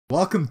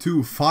Welcome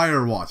to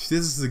Firewatch.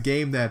 This is a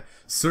game that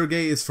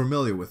Sergey is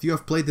familiar with. You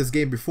have played this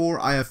game before.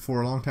 I have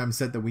for a long time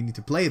said that we need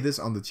to play this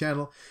on the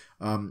channel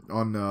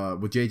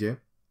with JJ.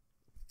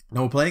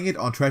 Now we're playing it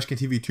on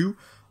TrashcanTV 2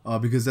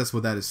 because that's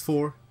what that is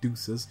for.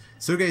 Deuces.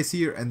 Sergey is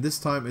here, and this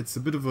time it's a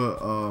bit of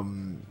a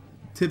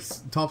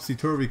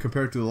topsy-turvy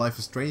compared to the Life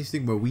is Strange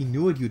thing, where we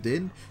knew it, you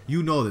didn't.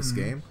 You know this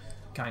game.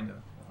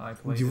 Kinda. I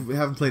played You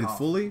haven't played it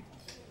fully,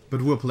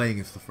 but we're playing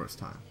it for the first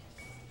time.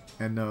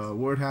 And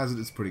word has it,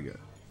 it's pretty good.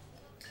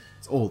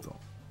 It's old though.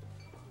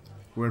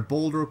 We're in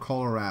Boulder,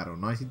 Colorado,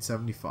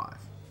 1975.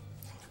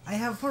 I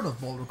have heard of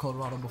Boulder,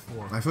 Colorado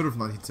before. I've heard of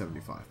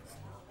 1975.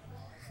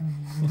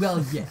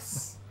 Well,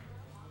 yes.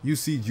 You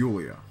see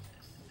Julia.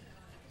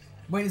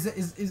 Wait,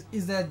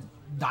 is that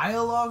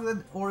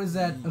dialogue or is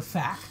that a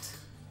fact?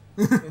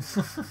 I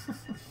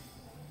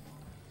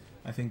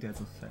think that's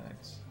a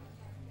fact.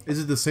 Is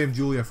it the same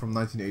Julia from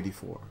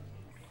 1984?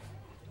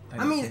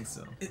 I mean, think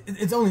so.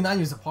 It's only 9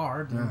 years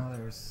apart. You Yeah. know,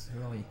 there's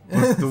really.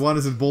 The one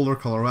is in Boulder,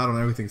 Colorado, and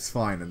everything's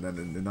fine, and then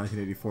in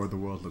 1984 the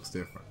world looks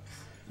different.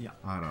 Yeah.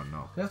 I don't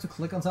know. Do you have to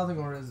click on something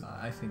or is?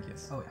 I think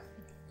yes. Oh yeah.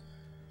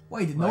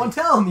 Wait, did no one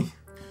tell me?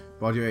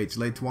 About your age,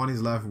 late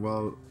 20s, left,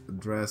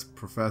 well-dressed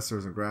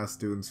professors and grad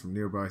students from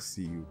nearby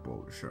CU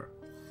Boulder. Sure.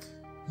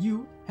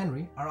 You,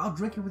 Henry, are out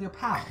drinking with your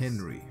pals.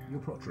 Henry. You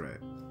approach. Right.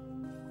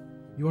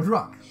 You're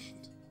drunk.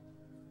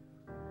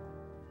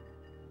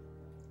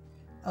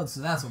 Oh,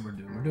 so that's what we're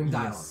doing. We're doing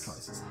dialogue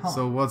choices. Huh.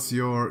 So what's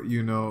your,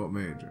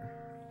 major?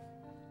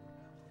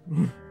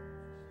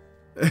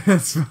 It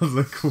smells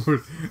like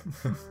wood.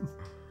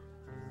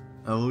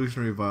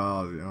 Evolutionary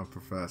biology. I'm a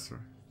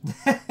professor.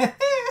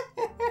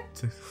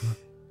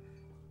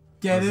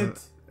 Get it?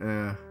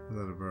 Yeah, is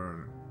that a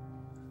burger?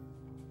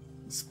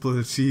 Split a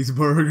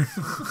cheeseburger.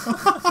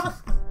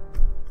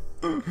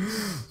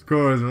 Of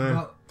course, man.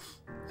 Well,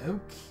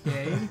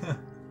 okay.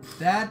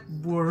 That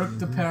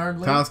worked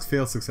apparently. Task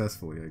failed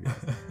successfully, I guess.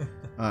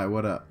 Alright,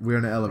 what up? We're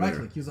in an elevator. Right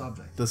click, use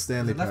object. The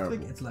Stanley Is it left Parable.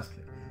 click? It's left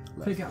click.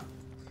 Left. Click out.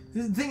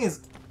 The thing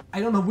is, I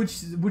don't know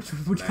which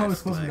color is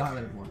supposed to be the click.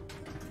 highlighted one.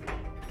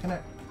 Can I?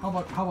 How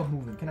about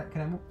moving? Can I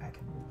move? I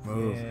can move.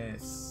 Move.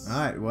 Yes.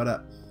 Alright, what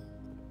up?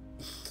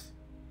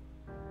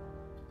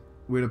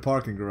 We're in a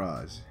parking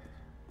garage.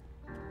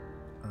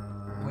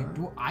 Wait,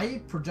 do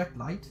I project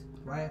light?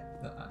 Right?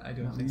 I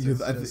don't No. think You-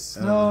 so. I It's think-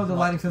 just- No, the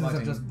lighting physics are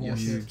lighting, just yes.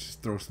 bullshit. You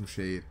just throw some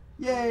shade.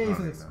 Yay, I don't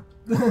physics.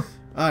 know.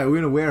 Alright, we're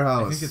in a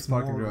warehouse. I think it's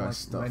parking more garage like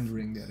stuff.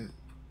 rendering that it.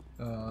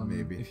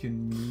 Maybe. If you're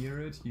near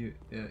it,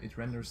 it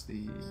renders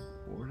the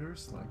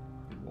borders, like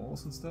the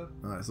walls and stuff.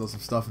 Alright, so some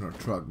stuff in our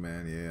truck,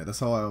 man. Yeah, that's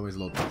how I always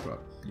load my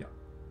truck. Yeah.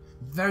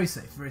 Very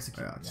safe, very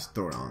secure. Yeah, just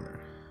throw it on there.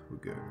 We're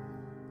good.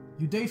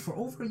 You date for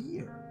over a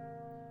year.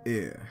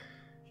 Yeah.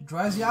 He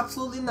drives you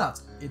absolutely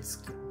nuts.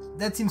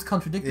 That seems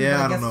contradictory. Yeah,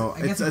 but I don't know.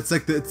 I guess It's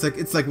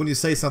like when you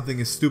say something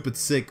is stupid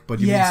sick, but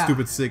you mean Yeah.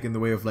 stupid sick in the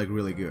way of like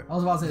really good. I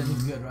was about to say that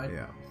means good, right?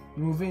 Yeah.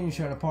 You move in, you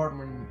share an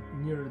apartment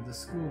near the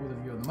school with a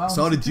view of the mountains.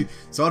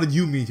 So how did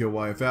you meet your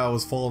wife? I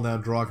was falling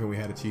down drunk and we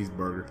had a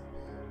cheeseburger.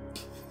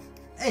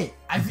 Hey,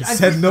 I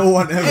Said no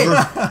one ever.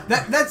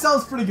 Hey, that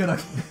sounds pretty good.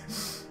 Okay.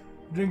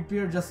 Drink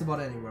beer just about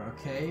anywhere.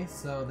 Okay,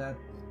 so that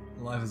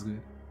Life is good.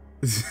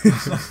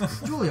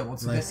 Julia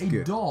wants to Life's get a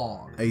good.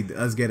 dog. Hey,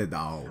 let's get a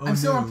dog. I'm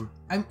still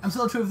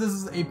not sure if this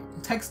is a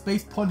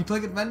text-based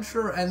point-and-click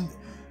adventure and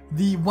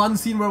the one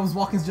scene where I was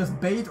walking is just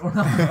bait or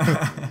not.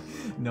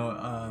 No,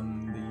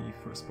 the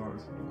first part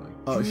was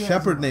like. A Julia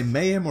shepherd has a- named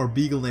Mayhem or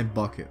beagle named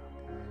Bucket?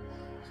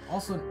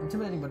 Also, an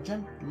intimidating but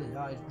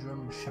gently-eyed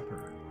German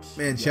shepherd.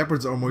 Man,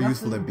 shepherds are more Nothing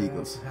useful than bad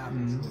beagles.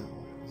 happens to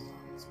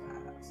it's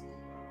badass.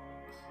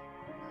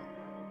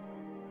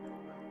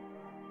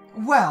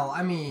 Well,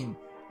 I mean,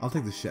 I'll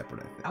take the shepherd,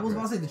 I think. I was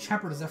about to say the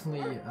shepherd is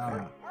definitely.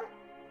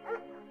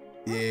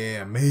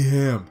 Yeah,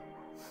 Mayhem.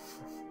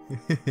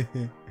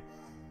 Even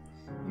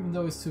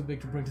though he's too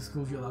big to bring to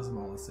school, Jill has them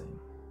all the same.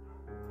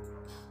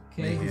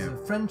 Okay, he's Mayhem.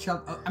 a French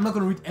child. I'm not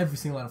gonna read every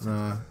single line of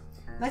Nah,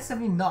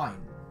 1979.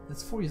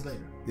 That's 4 years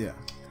later. yeah.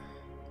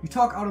 You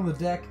talk out on the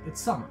deck.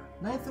 It's summer,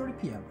 9:30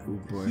 p.m. Oh,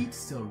 and boy. the heat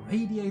still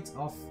radiates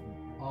off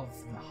of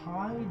the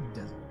high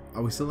desert.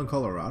 Are we still in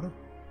Colorado?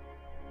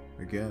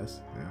 I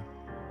guess, yeah.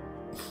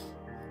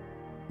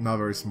 Not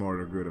very smart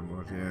or good at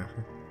much, yeah.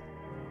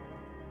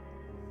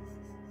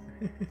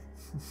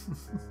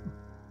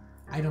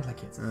 I don't like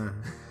kids.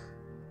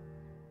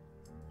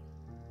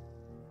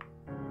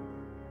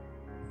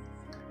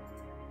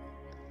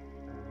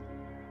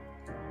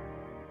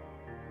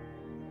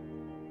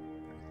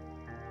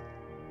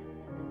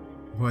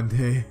 One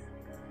day.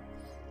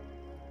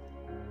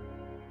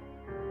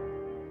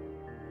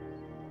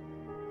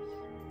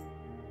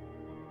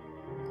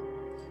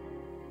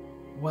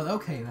 Well,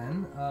 okay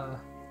then.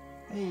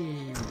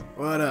 Hey.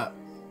 What up?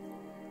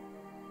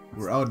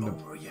 We're out in the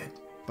Over yet.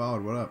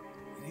 Bowd, what up?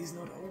 It is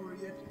not over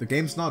yet. The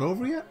game's not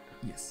over yet?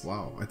 Yes.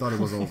 Wow, I thought it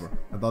was over.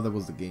 I thought that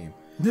was the game.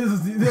 This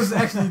is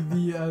actually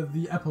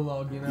the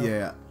epilogue, you know.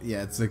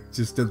 Yeah, it's like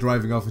just they're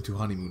driving off into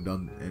honeymoon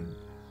done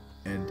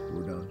and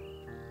we're done.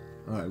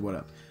 Alright, what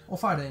up? Well,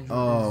 fire danger.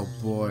 Oh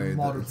is boy,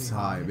 moderately it's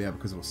high. Yeah,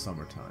 because it was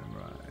summertime,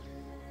 right?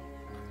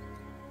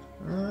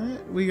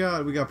 Alright, we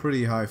got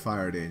pretty high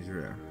fire danger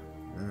here.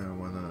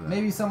 Why none of that?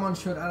 Maybe someone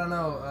should, I don't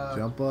know,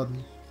 Jump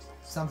button.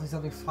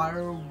 something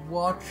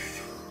Firewatch.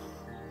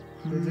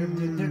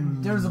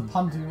 There's a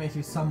pun to be made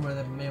here somewhere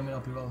that may or may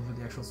not be relevant to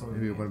the actual story.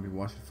 Maybe we're gonna be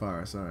watching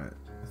fires. Alright.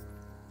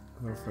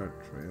 Thoroughfare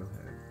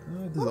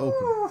trailhead. This is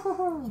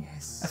open.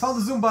 Yes. I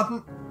found the zoom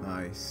button.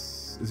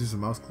 Nice. Is this a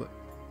mouse click?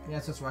 Yeah,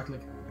 it's just right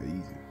click.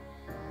 Easy.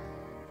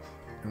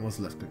 And what's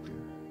left click do?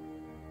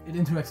 It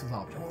interacts with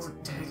objects. Or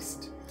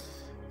text.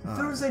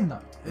 Thursday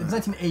night. It's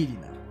 1980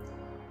 now.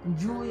 And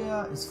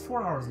Julia is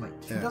 4 hours late.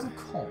 She doesn't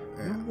call.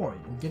 You're worried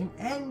and getting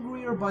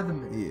angrier by the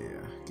minute.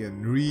 Yeah,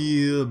 getting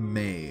real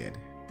mad.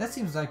 That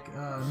seems like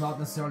not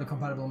necessarily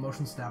compatible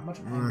emotions that much.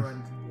 Anger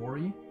and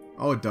worry.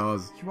 Oh, it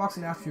does. She walks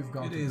in after you've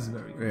gone. It is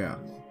very good. Yeah.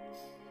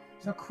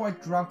 She's not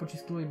quite drunk, but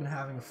she's clearly been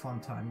having a fun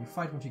time. You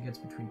fight when she gets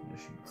between the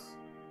sheets.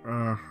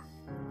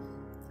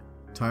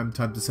 Time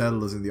to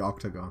settle us in the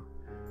octagon.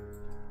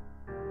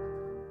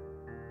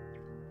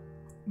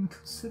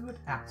 Inconsiderate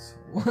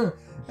asshole.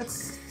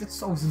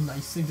 that's always a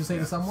nice thing to say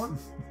to someone.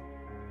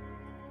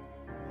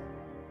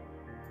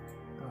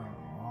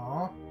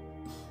 Aww.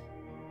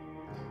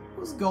 It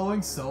was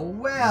going so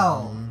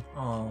well.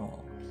 Oh.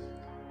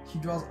 She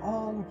draws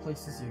all the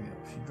places you go.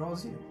 She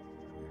draws you.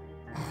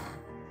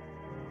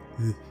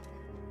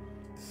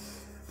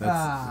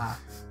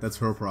 That's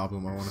her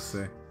problem, I want to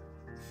say.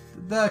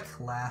 The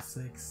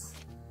classics.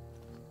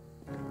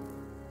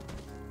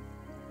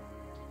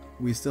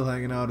 We still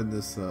hanging out in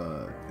this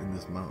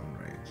mountain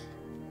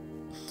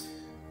range.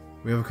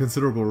 We have a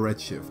considerable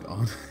redshift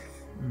on.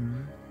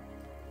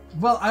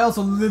 Well, I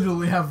also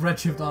literally have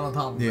redshift on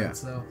top of Yeah. it,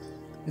 so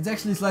it's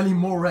actually slightly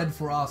more red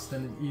for us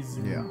than it is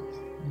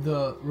in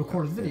the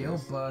recorded video,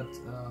 but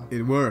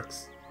It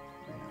works.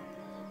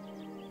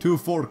 2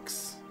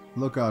 forks.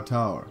 Lookout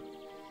tower.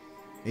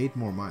 8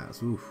 more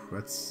miles. Oof,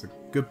 that's a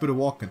good bit of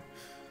walking.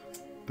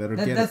 Better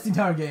get that's it. the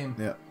entire game.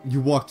 Yeah, you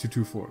walk to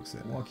 2 forks.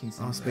 Yeah. Walking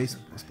Oh, space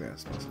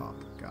hop.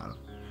 Got him.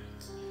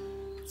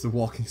 It's a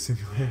walking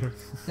simulator.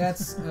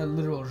 That's a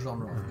literal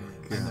genre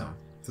of game. No.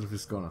 So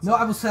just going No,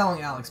 I was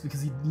telling Alex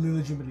because he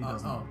legitimately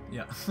doesn't. Oh,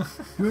 yeah.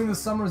 During the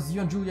summers,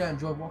 you and Julia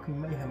enjoy walking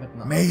mayhem at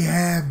night.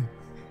 Mayhem!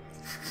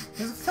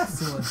 There's a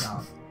festival in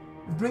town.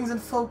 It brings in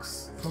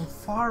folks from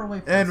far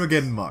away places. And we're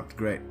getting mugged.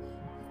 Great.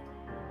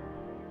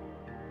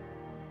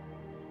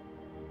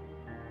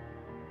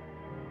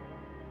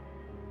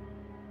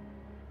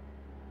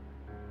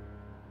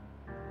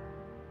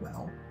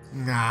 Well,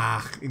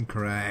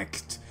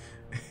 Incorrect.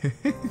 you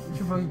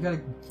probably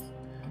gotta.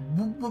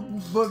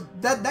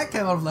 But that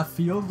came out of left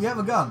field. We have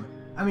a gun.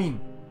 I mean,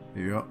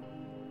 Yep.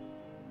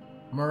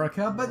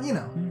 America, but you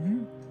know.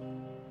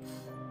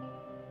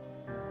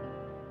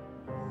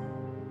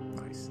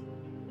 Nice.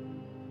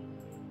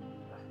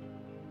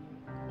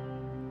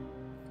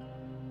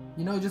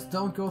 You know, just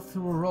don't go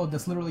through a road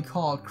that's literally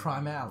called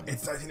Crime Alley.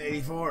 It's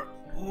 1984.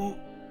 Ooh.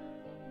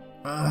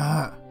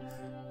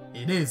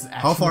 It is.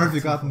 Actually. How far have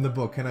you gotten in the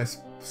book? Can I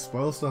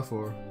spoil stuff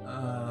or?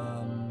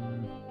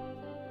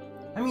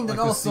 I mean, that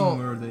Like the scene also.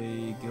 where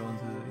they go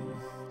into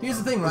the... Here's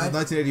the thing, This right? is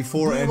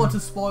 1984 Do you and want to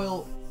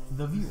spoil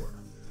the viewer?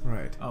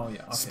 right. Oh,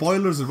 yeah. Okay.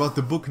 Spoilers about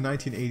the book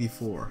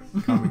 1984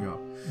 coming up.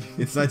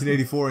 It's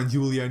 1984 and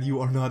Julia and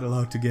you are not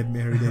allowed to get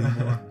married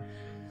anymore.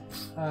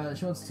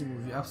 She wants to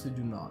move. You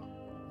absolutely do not.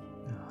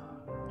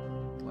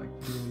 Like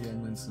Julia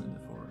and Winston in the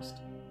forest.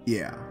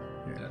 Yeah.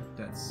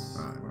 That's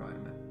where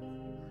I'm at.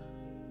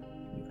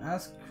 You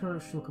ask her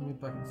if she'll commute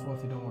back and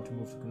forth. You don't want to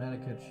move to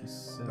Connecticut. She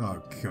says.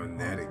 Oh,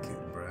 Connecticut,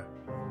 bruh.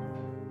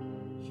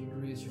 She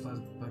agrees. She flies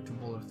back to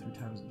Boulder 3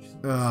 times each.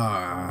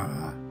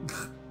 Ah.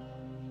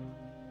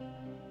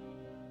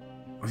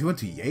 Oh, she went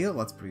to Yale?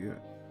 That's pretty good.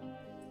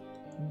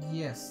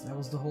 Yes, that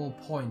was the whole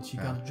point. She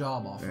got a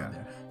job offer Yeah.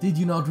 there. Did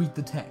you not read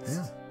the text?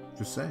 Yeah.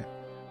 Just saying.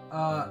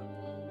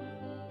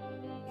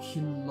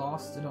 She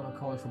lost it on a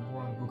college for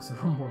boring books and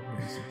from work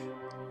research.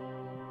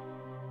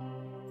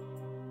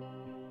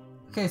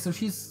 Okay, so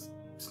she's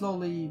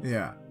slowly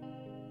Yeah.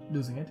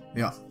 losing it.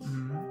 Yeah.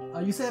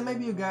 You said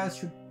maybe you guys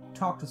should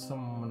talk to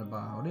someone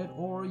about it,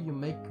 or you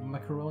make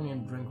macaroni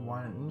and drink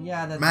wine. And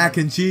yeah, that's Mac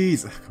and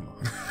cheese. Come on.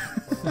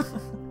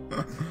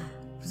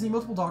 You see,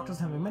 multiple doctors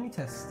having many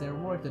tests. They're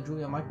worried that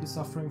Julia might be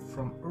suffering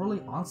from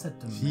early onset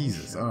dementia.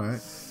 Jesus. All right.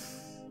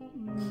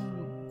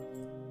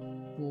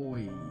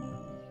 Boy,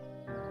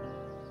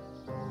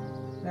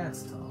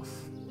 that's tough.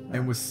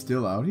 And we're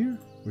still out here?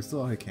 We're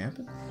still out here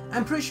camping?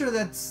 I'm pretty sure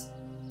that's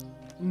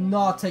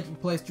not taking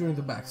place during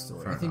the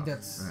backstory. Fair I think enough.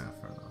 that's Yeah,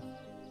 fair enough.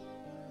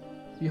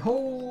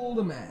 behold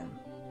a man.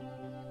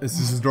 Is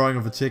this a drawing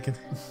of a chicken?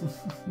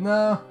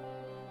 No,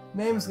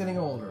 name's getting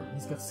older.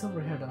 He's got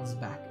silver hair down his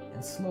back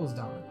and slows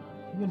down at night.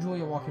 You and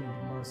Julia walk in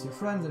with Morris, your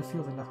friends, and it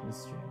feels like nothing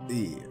has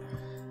changed. Yeah.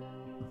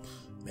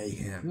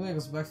 Mayhem. Julia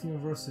goes back to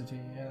university.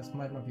 Yeah, this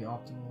might not be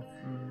optimal.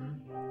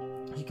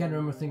 She can't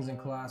remember things in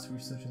class.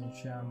 Research is in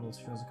shambles.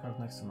 She has a card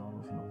next to an hour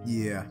from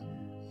Yeah.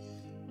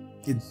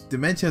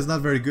 Dementia is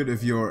not very good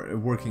if you're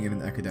working in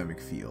an academic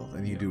field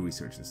and you do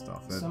research and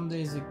stuff. Some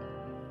days you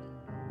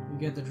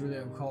get the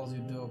Julia who calls you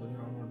dope and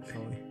you're not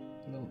showing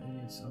little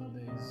idiots. Other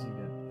days you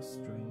get a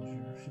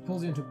stranger. She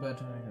pulls you into bed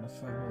and in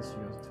 5 minutes she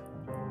goes.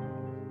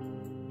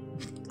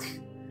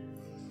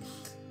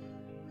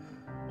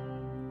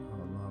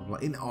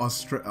 In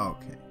Australia,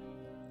 okay.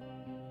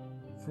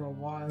 For a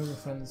while, your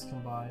friends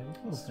come by with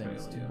little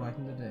things to Australia.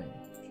 brighten the day.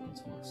 Which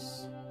gets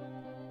worse.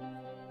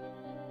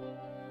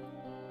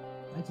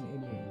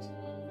 1988.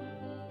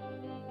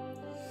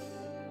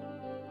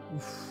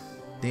 Oof.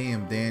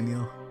 Damn,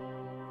 Daniel.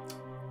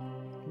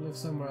 You live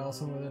somewhere else,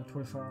 somewhere within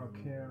 24-hour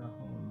care at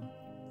home.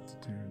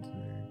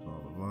 Blah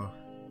blah blah.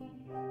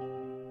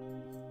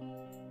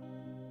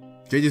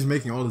 JJ's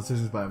making all the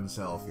decisions by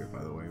himself here,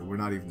 by the way. We're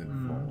not even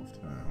involved.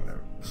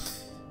 Whatever.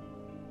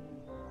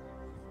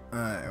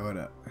 Alright, what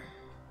up?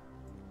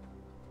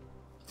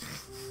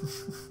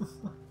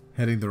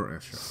 Heading the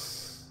restaurant.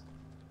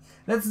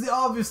 That's the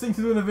obvious thing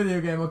to do in a video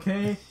game,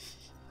 okay?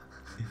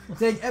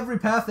 Take every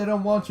path they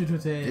don't want you to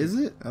take. Is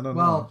it? I don't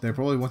know. They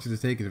probably want you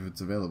to take it if it's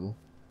available.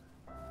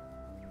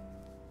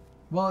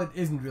 Well, it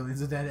isn't really.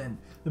 It's a dead end.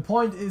 The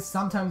point is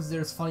sometimes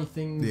there's funny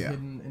things Yeah.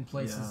 hidden in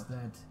places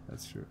that...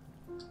 That's true.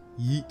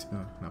 Yeet.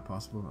 Oh, not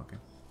possible? Okay.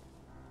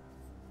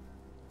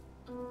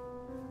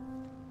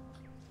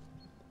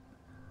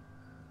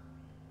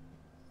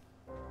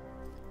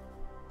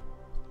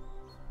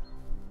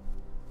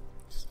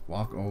 Just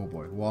walk, oh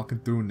boy, walking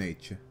through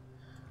nature.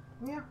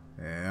 Yeah.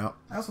 Yeah.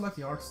 I also like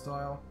the art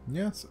style.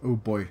 Yes. Oh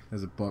boy,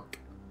 there's a buck.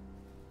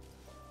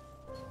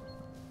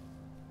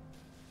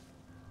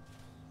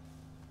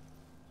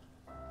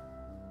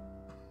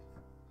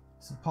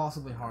 It's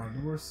impossibly hard.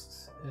 The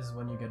worst is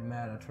when you get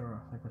mad at her,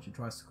 like when she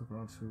tries to cook her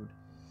own food.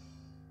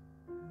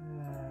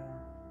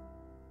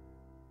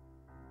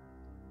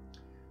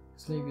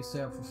 Sleep, you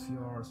stay up for a few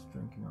hours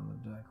drinking on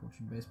the deck,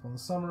 watching baseball in the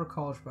summer,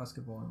 college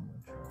basketball in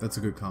winter. That's a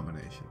good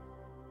combination.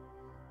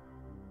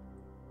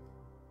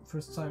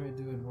 First time you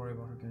do it, worry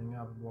about her getting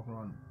up and walking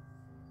around.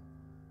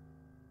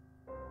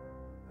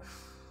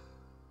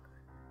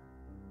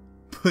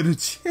 Put a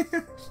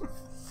chair.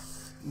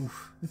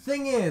 The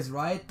thing is,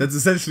 right? That's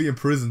essentially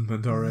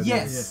imprisonment already.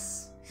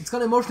 Yes! It's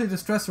gonna emotionally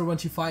distress her when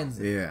she finds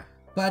it. Yeah.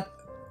 But,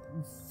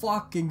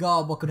 fucking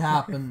god, what could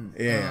happen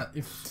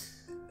if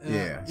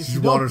she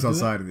you wanders don't do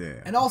outside. it?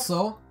 Yeah. And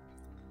also,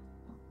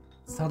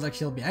 it's not like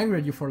she'll be angry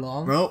at you for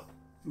long. Nope.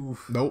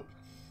 Nope.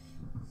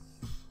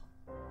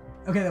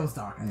 Okay, that was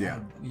dark. Yeah.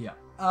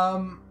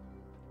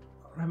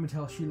 Let me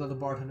tell Sheila, the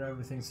bartender,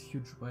 everything's a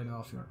huge weight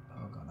off your...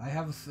 Oh god, I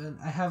have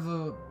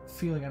a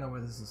feeling I know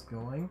where this is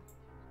going.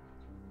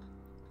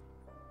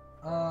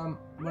 When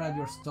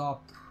you're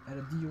stopped at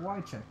a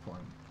DUI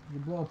checkpoint, you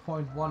blow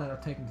point 1 and are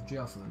taken to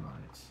jail for the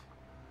night.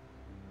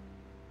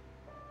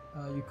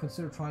 You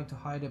consider trying to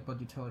hide it, but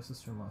you tell your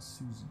sister-in-law,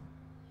 Susan.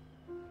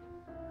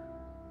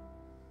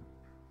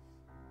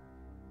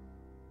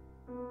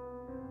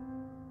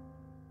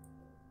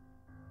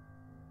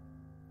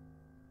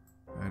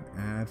 An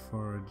ad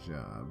for a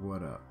job.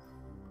 What up?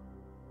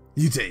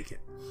 You take it.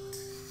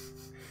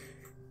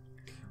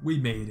 We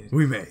made it.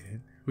 We made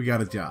it. We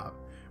got a job.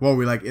 Well,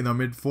 we're like in our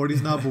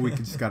mid-40s now, but we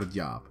just got a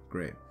job.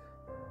 Great.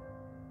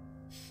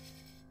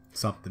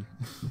 Something.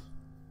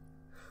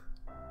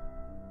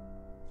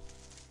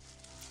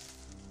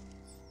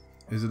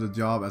 Is it a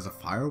job as a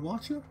fire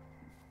watcher?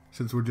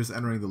 Since we're just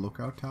entering the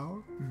lookout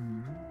tower?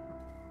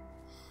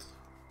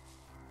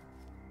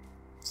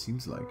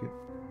 Seems like it.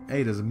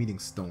 Hey, there's a meeting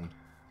stone.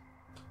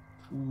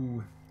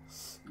 Ooh.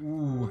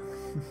 Ooh.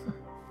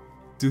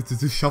 Dude,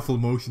 the shuffle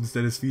motions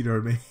that his feet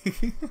are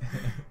making.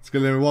 It's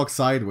gonna walk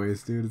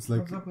sideways, dude. It's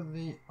like... What's up with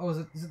the... Oh, is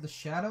it the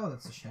shadow?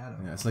 That's the shadow.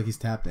 Yeah, it's like he's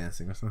tap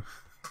dancing or something.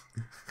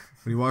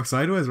 When he walks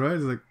sideways, right?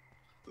 It's like...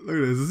 Look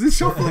at this. Is he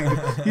shuffling?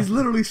 He's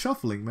literally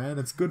shuffling, man.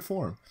 It's good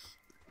form.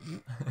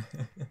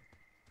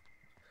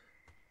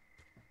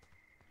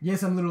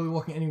 Yes, I'm literally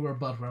walking anywhere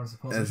but where I'm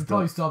supposed to. I should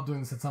probably stop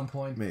doing this at some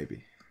point.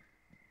 Maybe.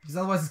 Because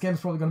otherwise this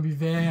game's probably going to be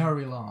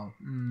very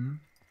long.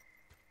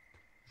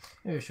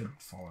 Maybe I should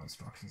follow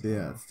instructions.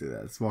 Yeah, let's do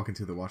that. Let's walk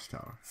into the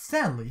watchtower.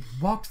 Stanley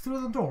walked through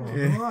the door on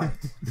the right.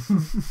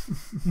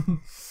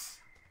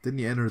 Didn't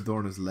he enter the door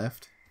on his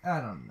left? I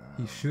don't know.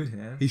 He should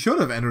have. He should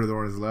have entered the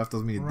door on his left.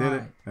 Doesn't mean he did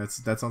it. Right.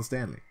 That's on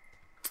Stanley.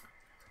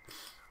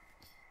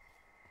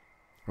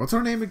 What's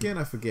our name again?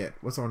 I forget.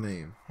 What's our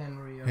name?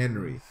 Henry.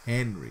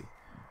 Henry.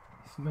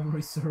 If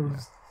memory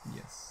serves.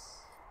 Yes.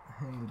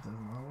 And it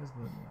doesn't always,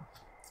 but yeah.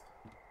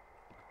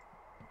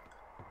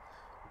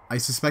 I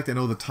suspect I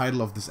know the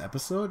title of this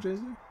episode,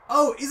 Jason.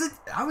 Oh, is it?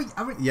 Are we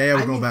Yeah,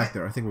 we're going back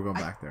there. I think we're going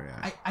back there,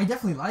 yeah. I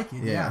definitely like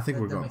it. Yeah, I think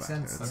we're that going makes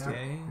back sense. there.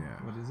 Okay.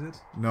 Yeah. What is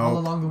it? No. All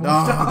along the No,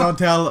 watchtower. don't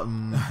tell.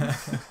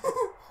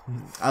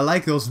 I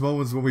like those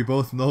moments when we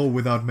both know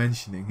without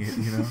mentioning it,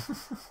 you know?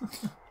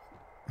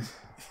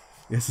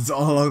 Yes, it's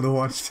all along the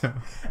watchtower.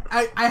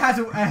 I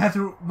had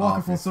to walk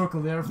a full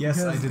circle there.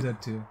 Yes, I because- did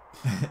that too.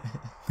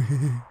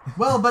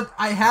 Well, but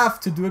I have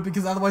to do it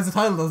because otherwise the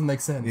title doesn't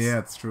make sense. Yeah,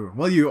 it's true.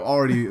 Well, you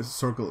already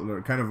circled,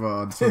 or kind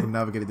of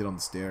circumnavigated it on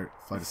the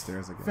flight of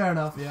stairs, I guess. Fair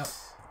enough. Yeah.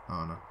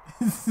 Oh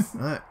no.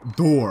 Alright,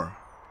 door.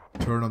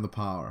 Turn on the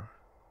power.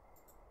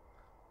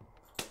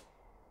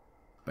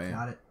 Bam.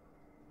 Got it.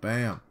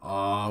 Bam.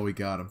 Oh, we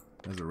got him.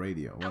 There's a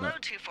radio. What Hello,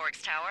 up? Two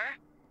Forks Tower.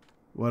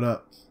 What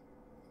up?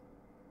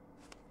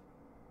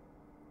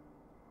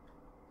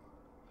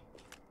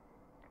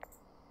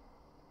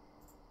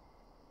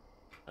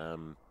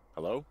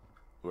 Hello?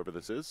 Whoever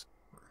this is?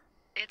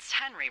 It's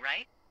Henry,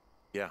 right?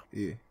 Yeah.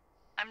 Yeah.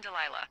 I'm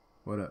Delilah.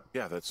 What up?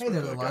 Yeah, that's Hey what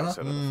there, the guy Delilah.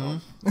 said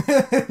on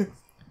the phone.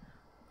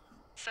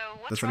 So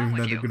what's That's not wrong even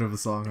with that you? good of a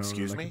song.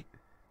 Excuse like me?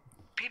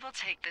 People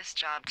take this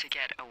job to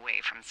get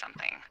away from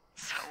something.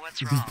 So what's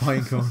This wrong?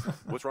 pine cone.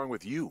 What's wrong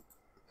with you?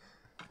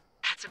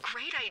 That's a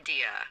great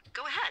idea.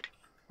 Go ahead.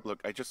 Look,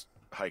 I just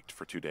hiked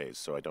for 2 days,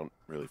 so I don't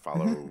really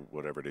follow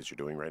whatever it is you're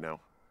doing right now.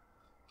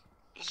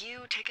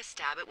 You take a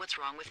stab at what's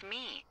wrong with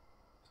me.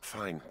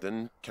 Fine,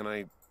 then can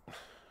I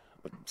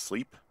like,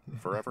 sleep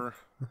forever?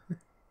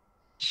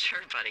 Sure,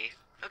 buddy.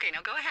 Okay,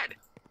 now go ahead.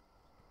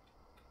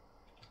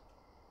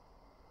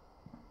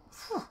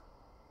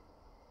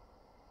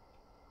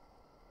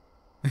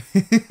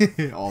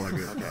 All are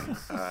good.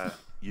 Okay.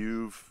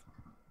 You've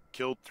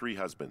killed 3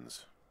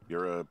 husbands.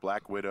 You're a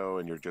black widow,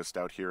 and you're just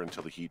out here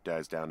until the heat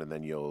dies down, and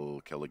then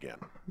you'll kill again.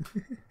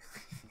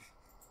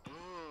 Ooh,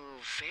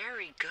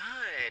 very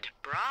good.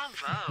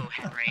 Bravo,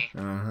 Henry.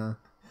 Uh-huh.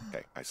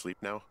 Okay, I sleep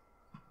now?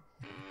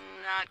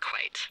 Not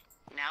quite.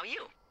 Now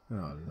you.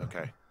 Oh, no.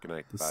 Okay, good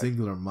night. The Bye.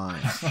 singular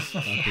mind. Dr.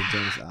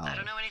 Jonas I Allen.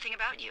 don't know anything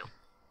about you,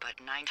 but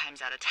 9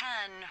 times out of 10,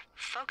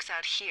 folks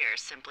out here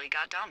simply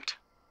got dumped.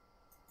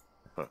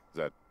 Huh, is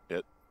that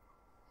it?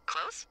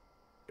 Close?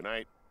 Good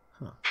night.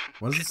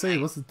 What does it say?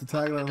 What's the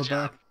tagline on the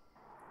back?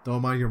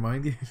 Don't mind your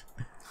mind yet.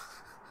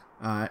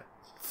 Alright.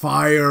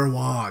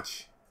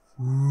 Firewatch.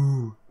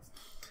 Ooh.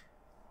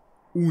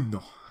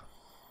 Uno.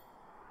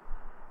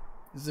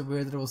 Is it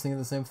weird that I was thinking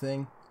the same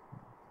thing?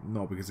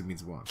 No, because it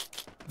means one.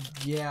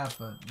 Yeah,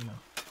 but you know.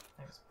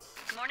 Thanks.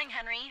 Good morning,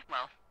 Henry.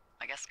 Well,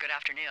 I guess good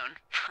afternoon.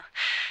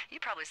 You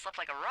probably slept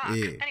like a rock.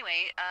 Yeah.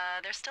 Anyway,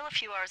 there's still a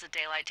few hours of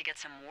daylight to get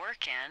some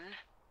work in.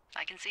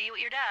 I can see you at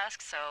your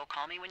desk, so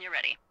call me when you're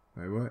ready.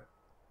 Wait, what?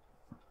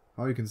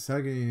 How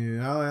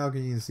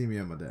can you see me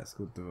at my desk?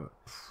 What the?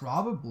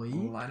 Probably.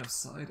 Line of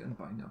sight and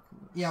binoculars.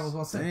 Yeah, I was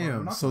about to say.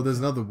 Damn. So there's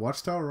another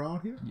watchtower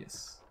around here?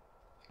 Yes.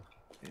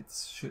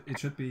 It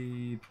should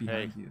be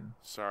behind you.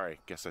 Sorry,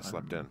 guess I if I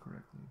slept in. remember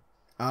correctly.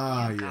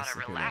 Ah, You've yes. got a Okay,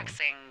 that one.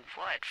 relaxing,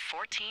 what,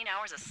 14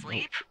 hours of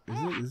sleep?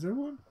 Is there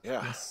one?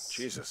 Yeah, Yes.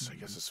 Jesus, I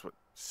guess it's what,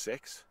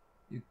 6?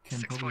 You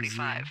can probably zoom.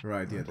 6:45.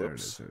 Right, yeah, there it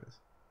Oops. is. There it is.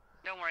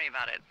 Don't worry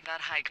about it. That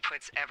hike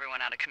puts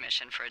everyone out of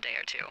commission for a day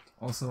or two.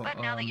 Also, But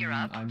now that you're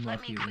up, I'm let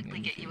not me hearing quickly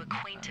get you anything.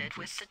 acquainted I'm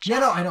with the just Yeah,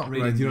 job. no, I know.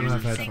 reading Right, you don't news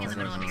have and Sitting in headphones the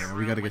middle right of your now.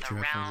 room We gotta with get a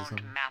you headphones or round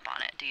something. map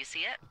on it. Do you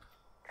see it?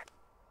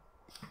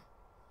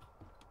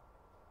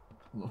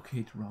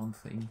 locate round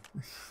thing.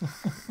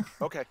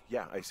 Okay,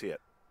 yeah, I see it.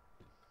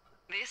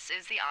 This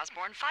is the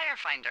Osborne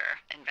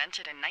Firefinder,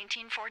 invented in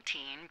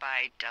 1914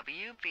 by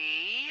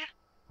W.B.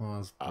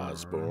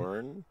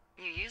 Osborne?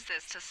 You use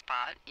this to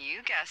spot,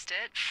 you guessed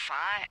it,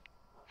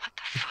 What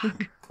the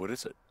fuck? What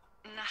is it?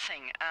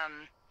 Nothing.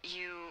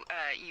 You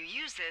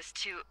use this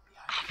to...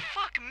 Oh,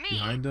 fuck me!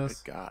 Behind Good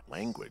us? God,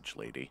 language,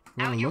 lady.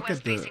 We wanna Out your look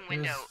at the west-facing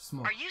window. There's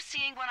smoke. Are you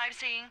seeing what I'm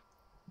seeing?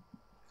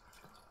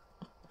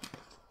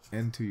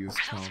 end to use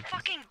Are those count.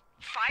 fucking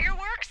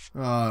fireworks?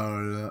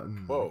 Oh,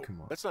 Whoa, come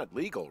on. that's not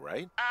legal,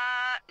 right?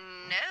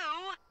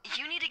 No.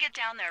 You need to get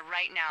down there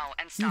right now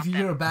and See stop if you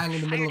them. hear a bang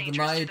in the middle Fire of the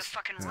dangerous to night. the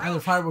fucking It's roof. either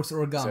fireworks or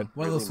a Is gun. that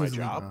One of really those my things.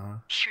 will be- job? Uh-huh. Your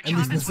At least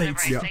job in is the whatever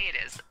I States. say it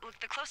is. Look,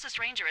 the closest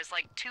ranger is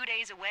like 2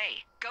 days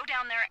away. Go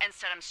down there and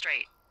set him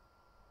straight.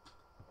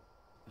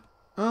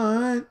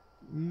 Alright.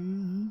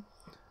 Mm-hmm.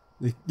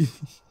 Do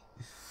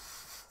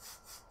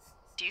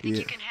you think Yeah.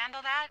 you can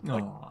handle that?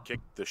 Oh, Kick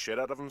the shit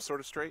out of him sort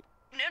of straight?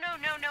 No.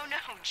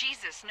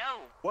 Jesus,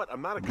 no. What?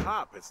 I'm not a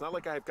cop. It's not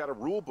like I've got a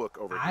rule book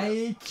over here.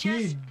 I Just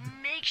kid.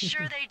 make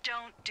sure they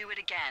don't do it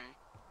again.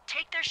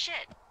 Take their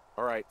shit.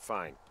 All right,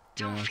 fine.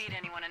 Don't Yeah. feed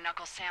anyone a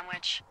knuckle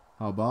sandwich.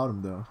 How about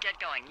him, though? Get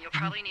going. You'll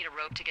probably need a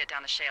rope to get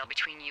down the shale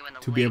between you and the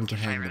To lake, be able to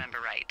if I hang them. remember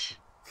right.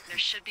 There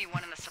should be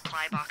one in the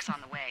supply box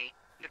on the way.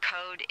 The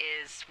code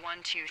is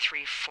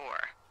 1234.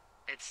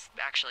 It's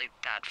actually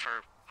that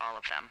for all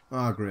of them.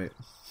 Oh, great.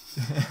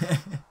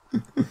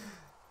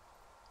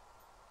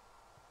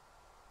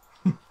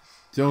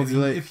 Jones,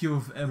 if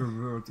you've ever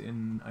worked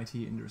in IT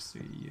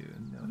industry, you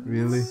know that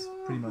Really? it's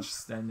pretty much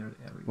standard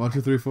area. 1,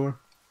 2, 3, 4.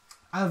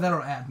 Either that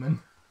or admin.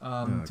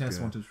 Test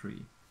Okay. 1, 2,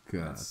 3.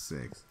 God, That's-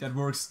 6. That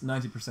works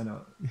 90%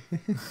 of.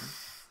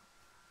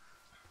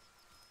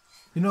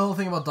 You know the whole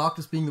thing about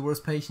doctors being the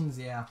worst patients?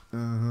 Yeah.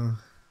 Uh-huh.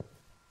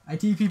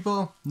 IT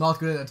people, not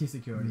good at IT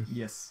security.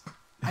 Yes.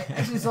 I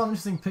actually saw an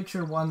interesting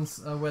picture once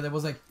where there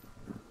was like,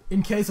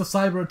 in case of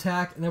cyber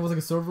attack, and there was like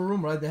a server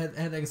room, right? They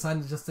had like a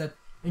sign that just said,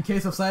 in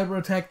case of cyber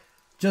attack,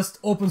 just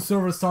open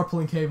servers, start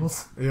pulling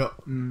cables. Yeah.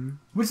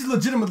 Which is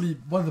legitimately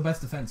one of the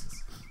best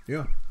defenses.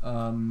 Yeah.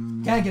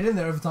 Can't get in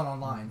there if it's not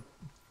online.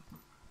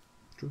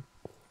 True.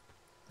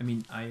 I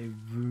mean, I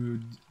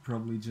would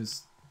probably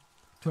just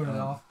Turn it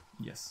off.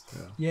 yes.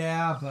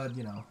 Yeah, but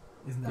you know,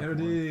 isn't that There it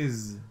boring?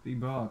 is, the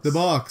box. The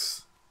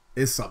box.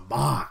 It's a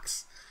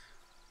box.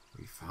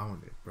 We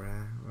found it,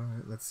 bruh.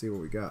 Alright, let's see what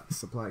we got.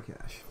 Supply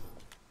cache.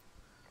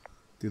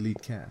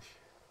 Delete cache.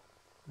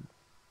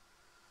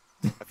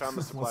 I found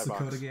the supply What's the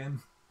box. code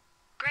again?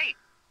 Great.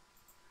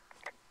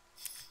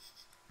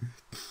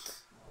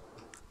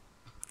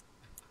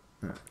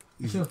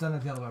 You should have done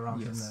it the other way around,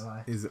 Yes. shouldn't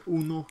I? Is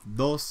 1,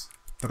 2,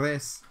 3,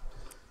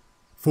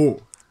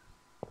 4.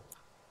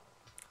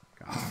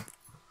 God.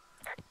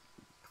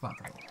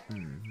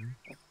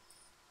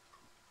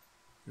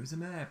 There's a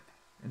map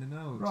and a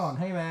note. Ron,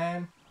 hey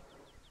man.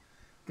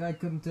 Guy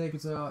couldn't take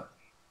it, so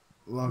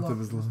Locked up Locked.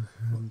 his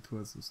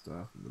put some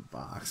stuff in the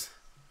box.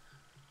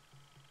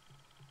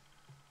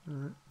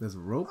 Alright. There's a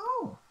rope.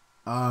 oh,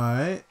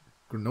 Alright.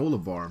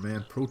 Granola bar,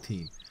 man.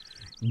 Protein.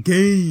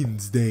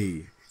 Gains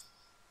day.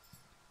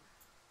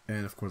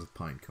 And of course a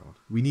pine cone.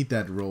 We need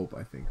that rope,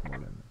 I think, more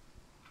than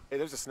Hey,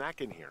 there's a snack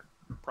in here.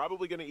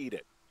 Probably gonna eat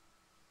it.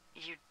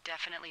 You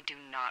definitely do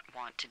not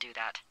want to do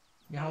that.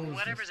 yeah, how old is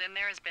Whatever's in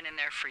there has been in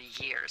there for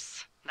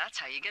years. That's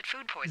how you get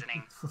food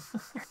poisoning.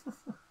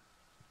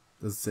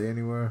 Does it say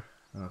anywhere?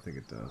 I don't think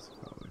it does,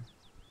 probably.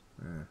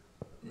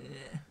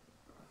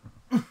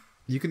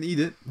 You can eat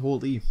it.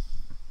 Hold E. this?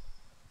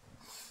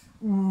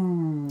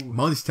 Ooh,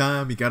 Munch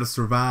time, you gotta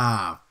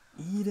survive.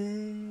 eat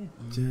it.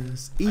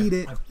 Just eat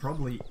it. I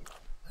probably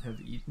have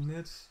eaten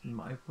it in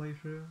my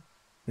playthrough.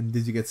 And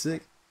did you get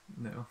sick?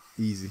 No.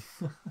 Easy.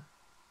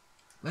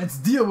 Let's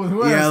deal with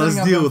whoever's Yeah, let's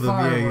setting up deal them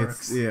with them. Yeah,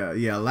 fireworks.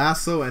 yeah.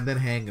 Lasso and then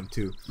hang him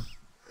too.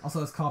 Also,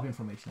 that's copy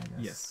information, I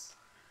guess. Yes.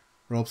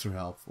 Ropes are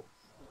helpful.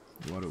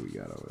 What do we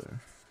got over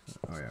there?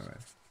 Oh yeah, right.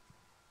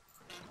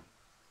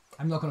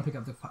 I'm not gonna pick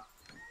up the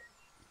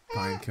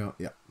Pine cone.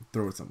 Yeah,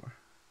 throw it somewhere.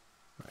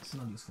 It's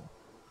not useful.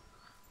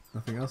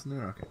 Nothing else in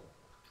there?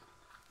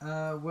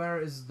 Okay.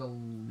 Where is the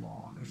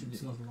lock? I should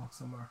see the lock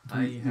somewhere.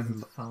 I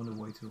haven't found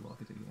a way to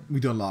lock it again. We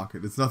don't lock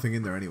it. There's nothing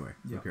in there anyway.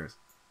 Yeah. Who cares?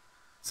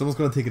 Someone's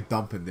gonna take a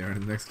dump in there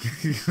and the next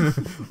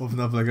open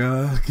up like,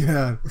 oh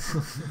god.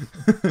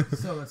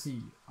 So let's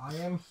see. I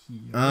am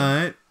here.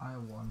 Alright. I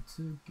want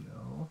to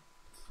go.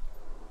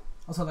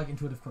 Also, I like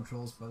intuitive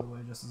controls, by the way,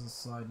 just as a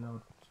side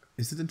note.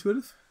 Is it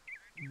intuitive?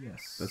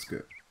 Yes. That's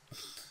good.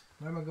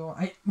 Where am I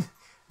going?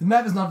 The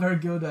map is not very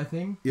good, I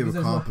think. You have because a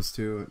there's no- compass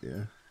too,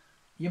 yeah.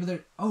 Yeah, but there.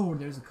 Oh,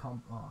 there's a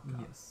comp. Oh,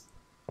 God. Yes.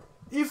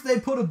 If they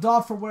put a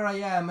dot for where I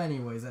am,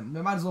 anyways, then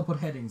they might as well put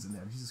headings in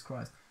there. Jesus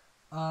Christ.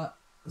 I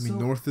mean,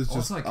 north is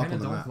just Also, I up kind on of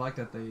the don't map. like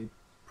that they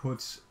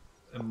put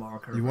a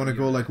marker. You want to where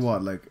go you're like at.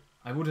 what? Like,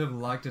 I would have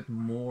liked it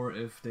more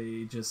if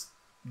they just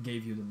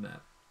gave you the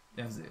map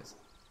as is.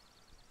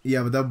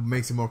 yeah, but that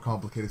makes it more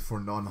complicated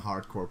for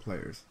non-hardcore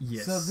players.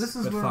 Yes. So this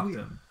is but where fuck we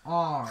them.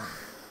 are.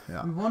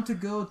 Yeah. We want to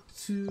go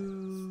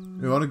to.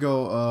 We want to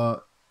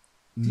go,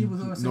 Deal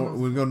with our symbols.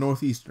 we'll go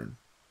northeastern.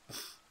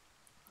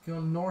 Go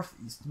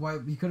northeast. Why?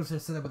 We could have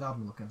said that without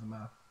me looking at the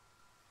map.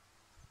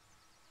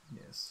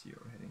 Yes,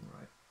 you're heading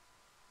right.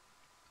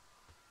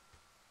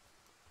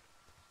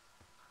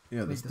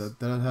 Yeah, Wait,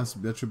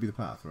 that should be the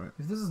path, right?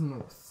 If this is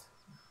north,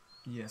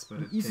 Yes, but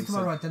it east takes to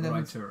my a right, then that right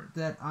means turn.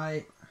 that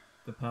I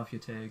The path you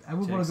take.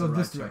 would want takes to go a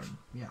this right direction.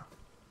 Yeah.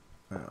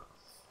 Yeah.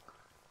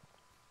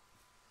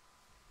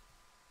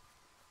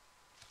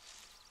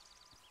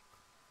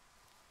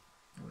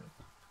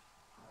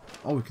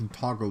 Oh, we can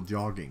toggle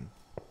jogging.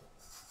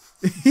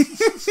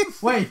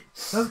 Wait,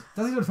 does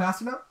he do it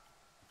faster now?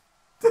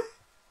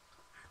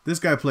 This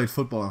guy played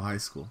football in high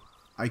school.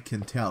 I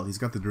can tell. He's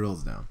got the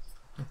drills down.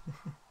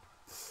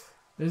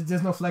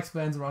 There's no flex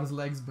bands around his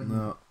legs, but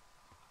No.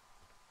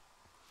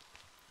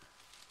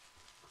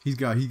 He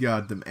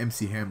got them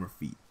MC Hammer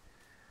feet.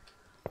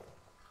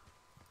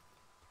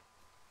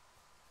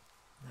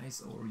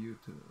 Nice or you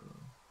to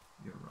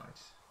your right.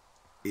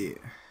 Yeah.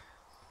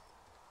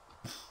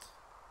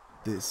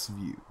 This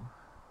view.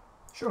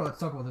 sure. Let's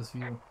talk about this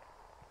view.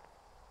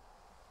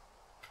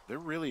 There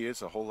really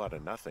is a whole lot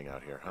of nothing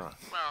out here, huh?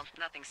 Well,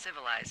 nothing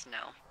civilized, no.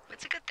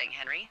 It's a good thing,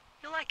 Henry.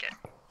 You'll like it.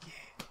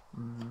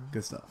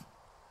 Good stuff.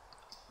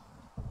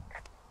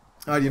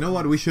 Alright, you know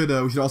what? We should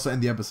also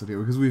end the episode here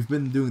because we've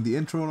been doing the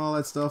intro and all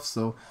that stuff.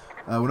 So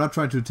we're not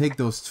trying to take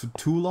those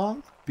too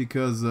long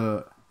because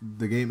the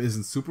game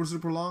isn't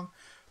super long.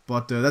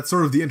 But that's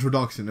sort of the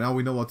introduction. Now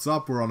we know what's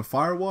up. We're on a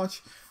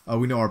Firewatch.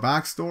 We know our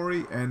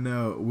backstory, and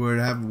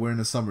we're in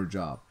a summer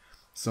job.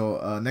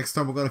 So next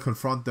time we're gonna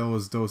confront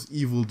those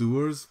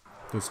evildoers,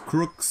 those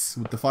crooks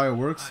with the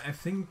fireworks. I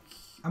think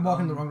I'm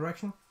walking the wrong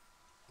direction.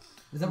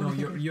 Is that no, what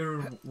you're you're?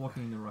 you're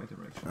walking in the right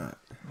direction. Alright.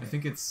 I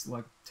think it's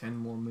like 10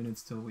 more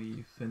minutes till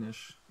we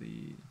finish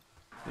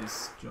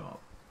this job.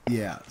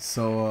 Yeah.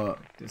 So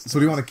This so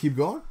do you want task. to keep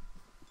going?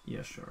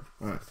 Yeah, sure.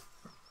 All right.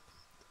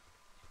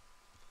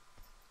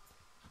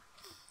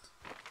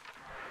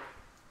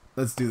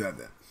 Let's do that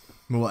then.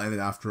 We'll end it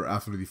after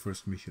the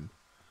first mission.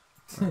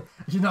 I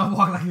should not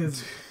walk like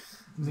this.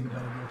 I think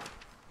about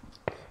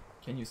it.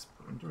 Can you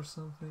sprint or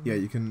something? Yeah,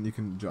 you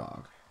can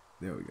jog.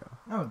 There we go.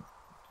 Oh,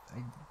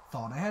 I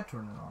thought I had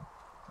turned it on.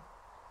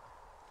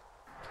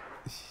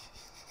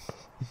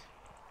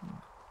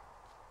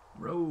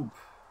 Rope.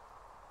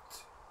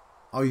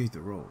 Oh, you need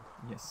the rope.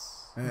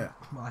 Yes. Yeah.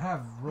 Well, I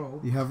have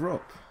rope. You have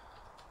rope.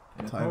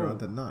 And a Tie around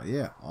pole. that knot.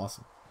 Yeah,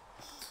 awesome.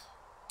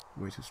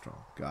 Way too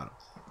strong. Got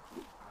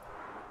him.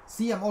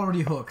 See, I'm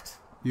already hooked.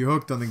 You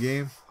hooked on the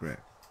game? Great.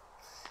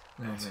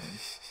 Oh, man.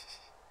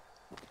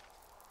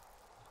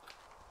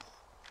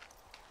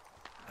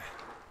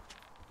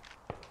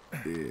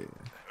 Yeah.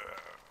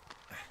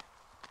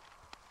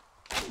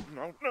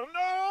 No,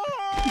 no,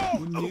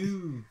 Who no!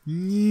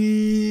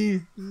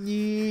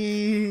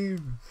 knew?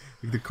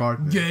 Like the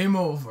card. Game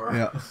over.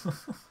 Yeah.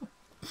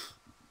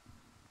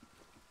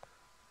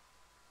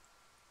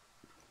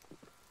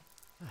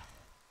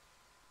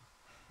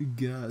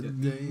 God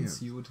That damn.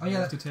 means you would Oh, have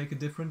yeah. to take a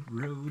different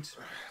route.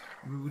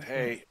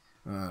 Hey,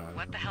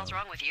 What the hell's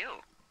wrong with you?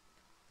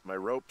 my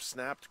rope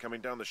snapped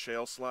coming down the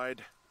shale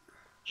slide.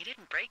 You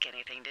didn't break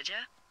anything, did you?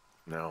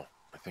 No,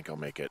 I think I'll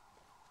make it.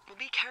 Well,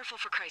 be careful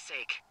for Christ's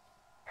sake.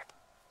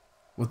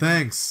 Well,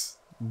 thanks.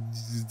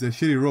 The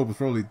shitty rope was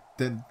probably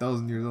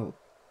 10,000 years old.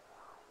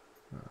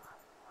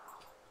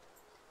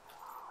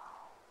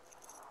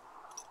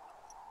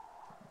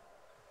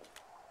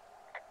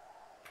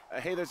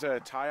 Hey, there's a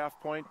tie-off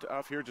point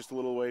off here just a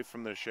little away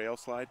from the shale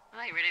slide.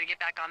 Well, you ready to get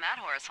back on that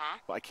horse, huh?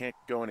 Well, I can't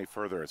go any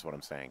further is what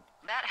I'm saying.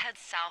 That heads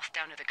south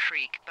down to the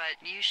creek,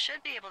 but you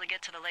should be able to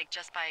get to the lake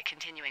just by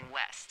continuing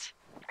west.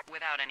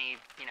 Without any,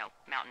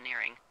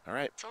 mountaineering. All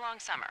right. It's a long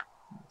summer.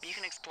 You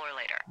can explore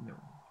later. No.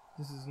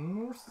 This is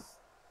north.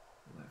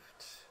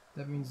 Left.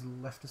 That means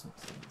left is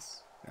north.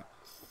 Yes.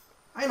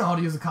 I know how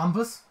to use a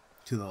compass.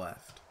 To the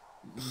left.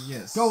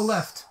 Yes. Go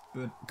left.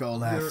 But Go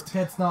left.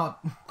 That's not.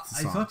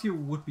 I thought you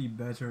would be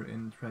better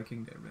in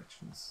tracking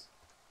directions.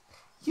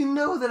 You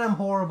know that I'm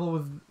horrible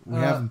with. We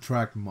haven't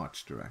tracked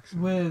much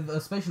direction.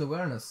 With spatial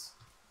awareness.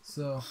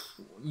 So.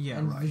 Yeah,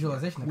 And right.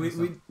 visualization, Yeah. that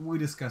kind of We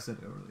discussed it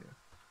earlier.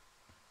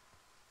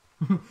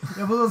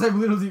 Yeah, but I was like,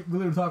 we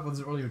literally talked about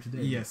this earlier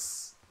today.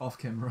 Yes, off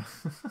camera.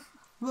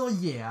 Well,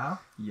 yeah.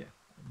 Yeah.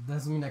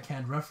 Doesn't mean I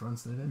can't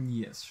reference it.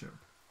 Yes, sure.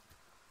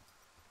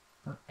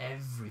 Not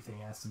everything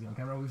has to be on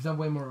camera. We've done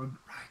way more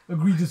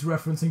egregious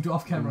referencing to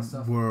off-camera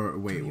stuff. We're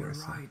way You're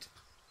worse. right.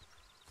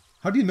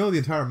 How do you know the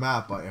entire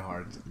map by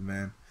heart,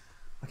 man?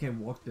 I can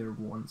walk there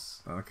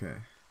once. Okay.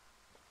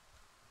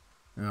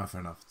 Oh,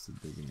 fair enough. It's a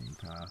beginning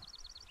path.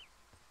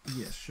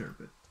 Yeah, sure,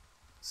 but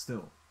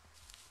still.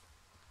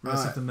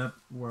 Rest of the map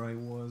where I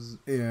was,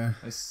 Yeah,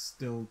 I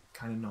still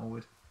kind of know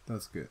it.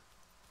 that's good.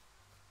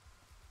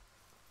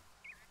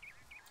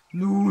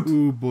 Loot!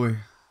 Ooh, boy.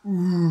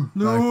 Ooh,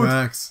 loot!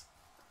 Backpacks.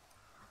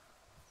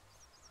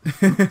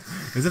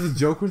 Is that the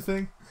Joker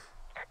thing?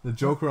 The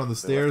Joker on the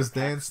stairs backpacks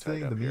dance tied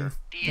thing? up The here. meme?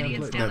 The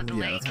idiots Template? down at the Yeah,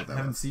 lake. that's I what that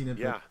haven't was. seen it.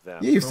 Yeah, but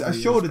that. Yeah, I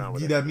Probably showed found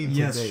with that meme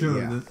yes, today.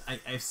 sure. Yeah.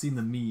 I've seen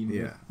the meme.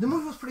 Yeah. The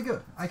movie was pretty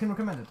good. I can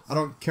recommend it. I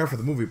don't care for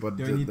the movie, but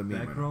Do the I need meme. I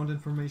know. background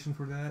information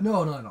for that?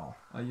 No, not at all.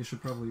 You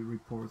should probably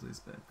report this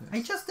backpack.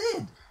 I just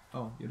did.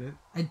 Oh, you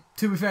did?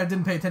 To be fair, I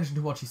didn't pay attention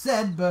to what she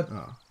said, but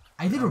Oh.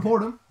 I did Okay.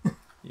 report him.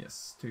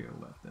 Yes, to your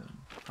left then,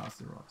 past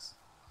the rocks.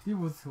 Deal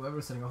with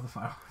whoever's setting off the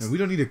fireworks. Man, we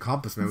don't need a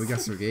compass, man. We got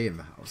Sergey in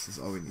the house. That's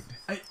all we need.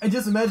 I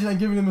just imagine I'm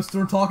giving him a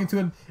stern talking to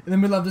him. In the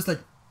middle, I'm just like,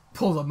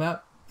 pulls a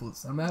map,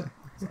 pulls a map,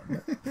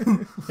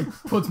 like,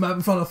 puts map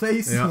in front of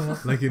face. Yeah,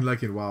 like in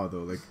WoW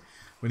though. Like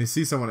when you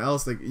see someone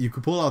else, like you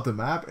could pull out the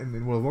map, and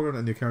in World of Warcraft,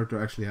 and your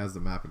character actually has the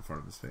map in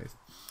front of his face.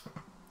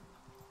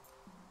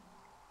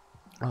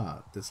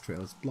 Ah, this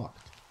trail is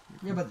blocked.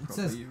 Yeah, but it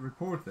says Probably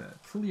report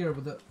that. clear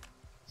with the.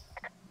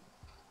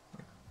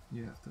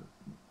 You have to.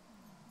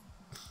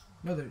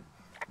 No, there.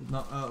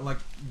 No, like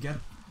get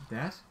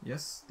that.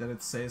 Yes, that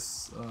it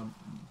says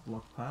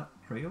block path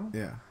trail.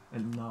 Yeah.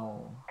 And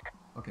now,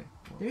 okay.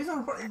 Well, There is no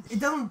report. It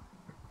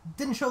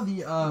didn't show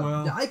the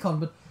Well- the icon,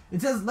 but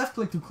it says left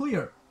click to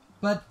clear.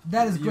 But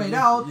that is you- grayed you-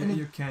 out, You, and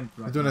you it, can't.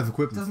 I Right don't have now.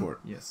 equipment Doesn't- for it.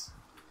 Yes.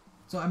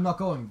 so I'm not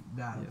going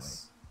that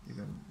Yes. You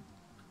can.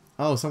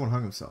 Oh, someone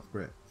hung himself.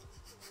 Great.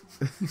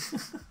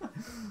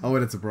 Oh,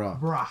 wait, it's a bra. way.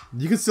 Bruh.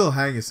 You can still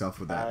hang yourself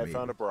with that. I maybe.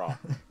 found a bra.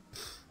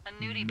 A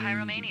nudie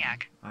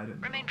pyromaniac. I don't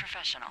know. Remain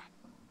professional.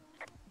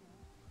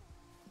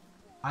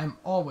 I'm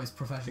always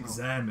professional.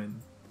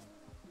 Examine.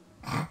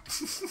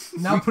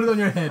 Now put it on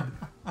your head.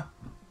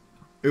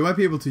 We might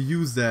be able to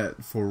use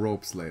that for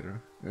ropes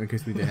later, in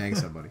case we need to hang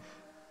somebody.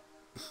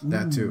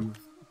 That too.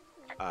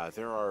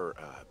 There are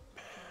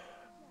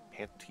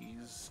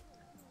panties.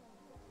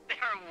 They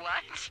are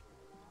what?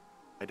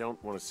 I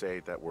don't want to say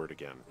that word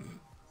again.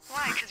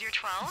 Why? Because you're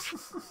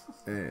 12?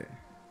 Eh.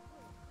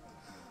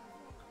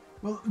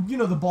 Well, you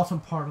know the bottom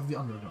part of the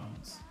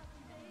undergarments.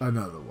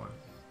 Another one.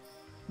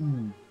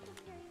 Ooh.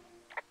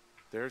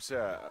 There's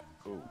a.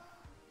 Ooh.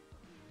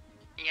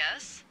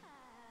 Yes?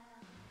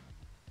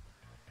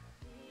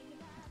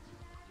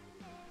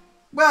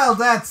 Well,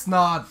 that's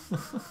not.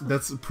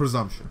 That's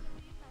presumption.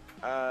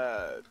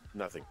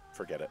 Nothing.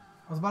 Forget it.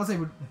 I was about to say,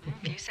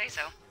 If you say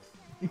so.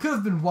 it could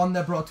have been one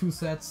that brought 2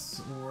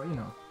 sets, or, you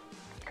know.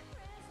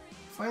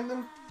 Find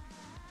them?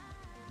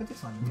 I did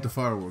find them. With the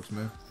fireworks,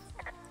 man.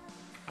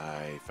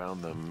 I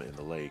found them in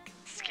the lake.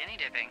 Skinny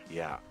dipping.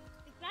 Yeah.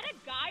 Is that a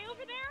guy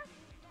over there?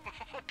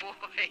 Oh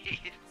boy.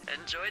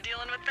 Enjoy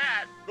dealing with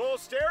that. Cool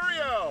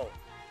stereo!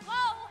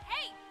 Whoa,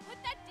 hey, put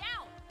that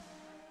down.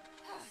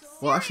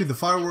 Well, actually, the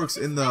fireworks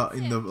in the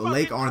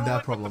lake aren't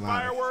that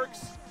problematic. Fireworks.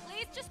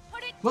 Please just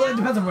put it Well, down. it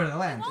depends on where they It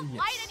land. won't Yes.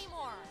 light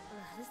anymore.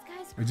 This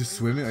guy's Are you just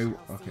swimming? Are you,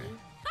 okay.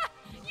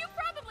 You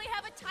probably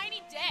have a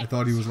tiny dick. I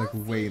thought he was like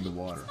way in the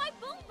water. It's my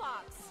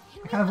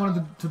boombox. I kind of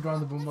wanted to drown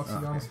the boombox, to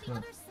be honest,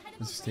 but...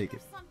 Let's just take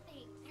it.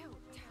 Ew,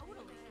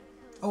 totally.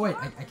 Oh wait,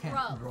 I can't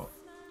Gross. draw.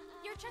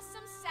 You're just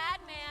some sad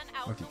man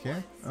out What, in you the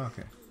care? woods.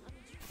 Okay.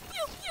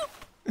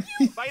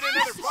 Light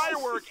another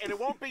firework, and it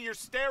won't be your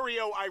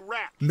stereo I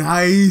wreck.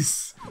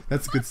 Nice!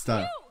 That's good Fuck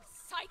style. you,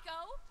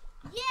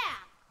 psycho. Yeah,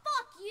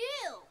 fuck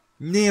you.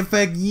 Nah,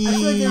 fuck I feel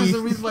like there was a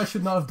you. reason why I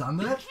should not have done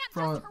You that. can't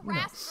From, just you know.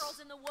 harass girls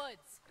in the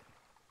woods.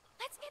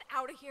 Let's get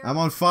out of here. I'm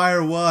on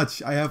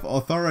Firewatch. I have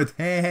authority.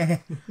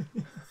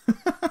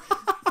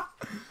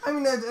 I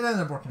mean, it ended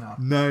up working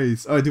out.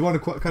 Nice. Alright, do you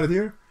want to cut it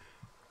here?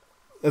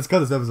 Let's cut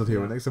this episode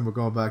here. Yeah. Next time we're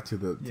going back to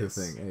the Yes,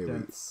 thing. Hey,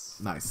 that's...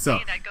 nice. So,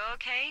 Hey, that go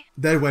okay?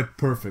 that went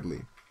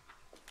perfectly.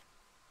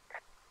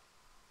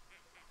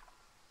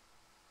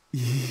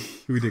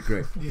 We did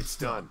great. It's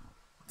done.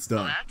 It's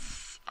Well, done.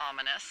 that's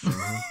ominous.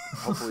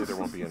 Hopefully there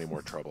won't be any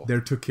more trouble. They're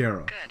took care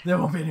of. Good. There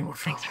won't be any more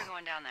trouble. Thanks for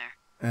going down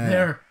there.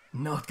 They're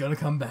not gonna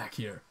come back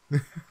here.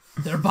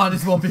 Their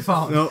bodies won't be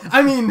found. No.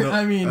 I mean, No.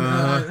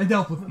 I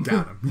dealt with them.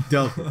 Got him. We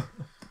dealt with it.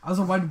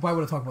 Also, why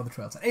would I talk about the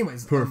trails?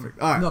 Anyways, Perfect.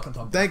 I'm Alright. not gonna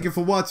talk about Thank the you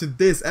for watching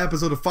this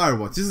episode of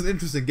Firewatch. This is an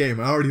interesting game.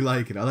 I already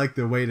like it. I like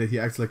the way that he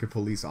acts like a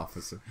police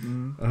officer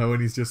when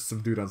he's just some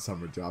dude on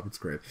summer job. It's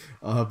great.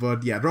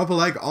 But yeah, drop a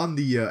like on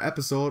the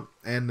episode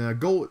and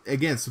go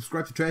again.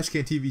 Subscribe to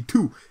TrashcanTV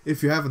 2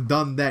 if you haven't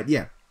done that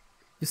yet.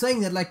 You're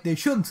saying that like they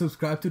shouldn't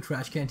subscribe to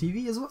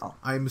TrashcanTV as well.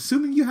 I'm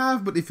assuming you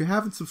have, but if you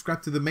haven't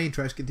subscribed to the main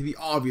TrashcanTV,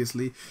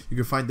 obviously, you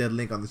can find that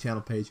link on the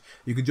channel page.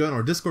 You can join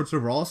our Discord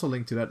server, also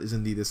link to that is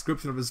in the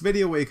description of this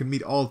video, where you can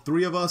meet all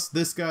 3 of us,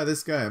 this guy,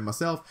 and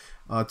myself,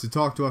 to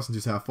talk to us and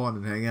just have fun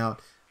and hang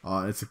out.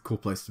 It's a cool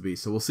place to be.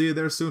 So we'll see you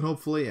there soon,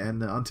 hopefully,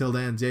 and until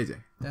then,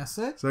 JJ. That's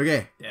it. So,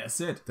 okay, That's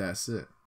it. that's it.